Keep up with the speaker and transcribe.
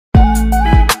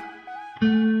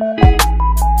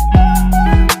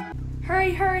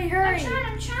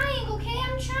trying, okay?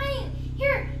 I'm trying.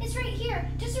 Here, it's right here.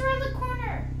 Just around the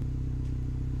corner.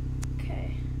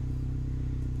 Okay.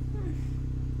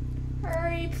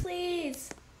 Hurry, please.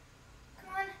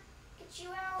 Come on. Get you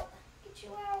out. Get you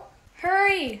out.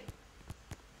 Hurry.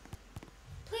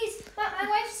 Please, my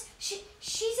wife's, she's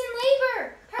in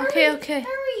labor. Hurry. Okay.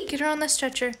 Hurry. Get her on the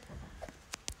stretcher.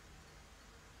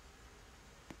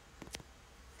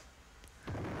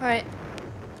 Alright.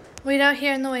 Wait out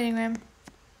here in the waiting room.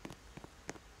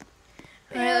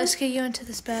 Alright, let's get you into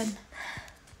this bed.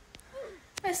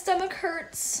 My stomach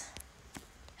hurts.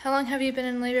 How long have you been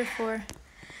in labor for?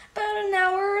 About an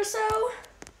hour or so.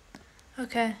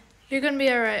 Okay. You're gonna be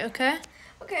alright, okay?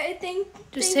 Okay,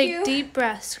 Just thank take you. deep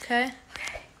breaths, okay?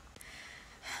 Okay.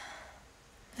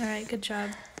 Alright, good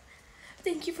job.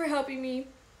 Thank you for helping me.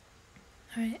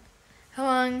 Alright. How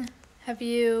long have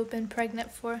you been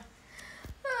pregnant for?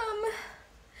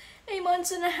 8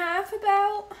 months and a half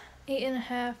about.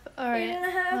 8.5. Alright.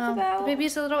 8.5 about. The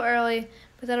baby's a little early,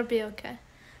 but that'll be okay.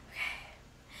 Okay.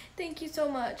 Thank you so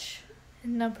much.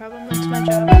 No problem. That's my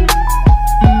job.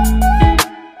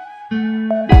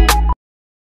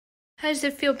 How does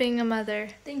it feel being a mother?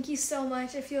 Thank you so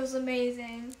much. It feels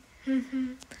amazing.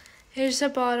 Here's a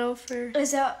bottle for...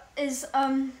 Is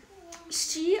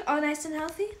she all nice and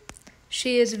healthy?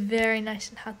 She is very nice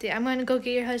and healthy. I'm going to go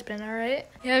get your husband, alright?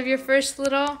 You have your first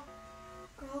little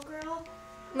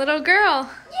girl.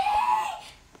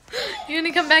 Yay! You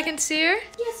gonna come back and see her?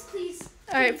 Yes, please.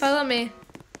 Alright, follow me.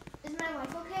 Is my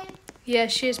wife okay? Yeah,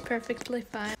 she is perfectly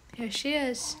fine. Here she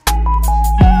is.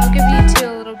 I'll give you two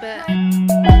a little bit.